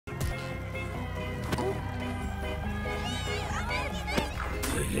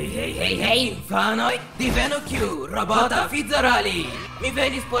Hej, fanoj, divenu Q, robota Fizzarolli. Mi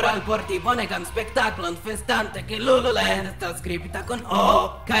venis por alporti bonegan spektaklon festante che Lululand sta skribita con O,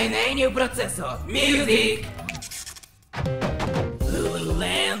 kaj neniu proceso. Music!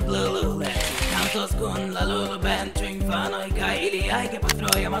 Lululand, cantos con la Luluband, ĉu infanoj kaj iliaj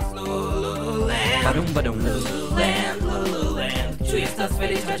gepatroj amas Lululand. Lululand, ĉu estas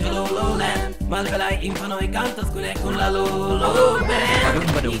feliĉa ĉe Lululand? Malbelaj infanoj kantas kune kun la Luluband.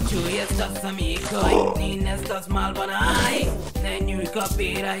 Ni ĉiuj estas amikoj, ni ne estas malbonaj, neniuj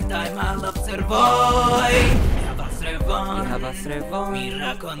kopirajtaj malobservoj. Mi havas revon, mi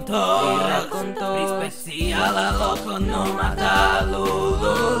rakontos pri speciala loko nomata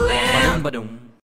Lululand.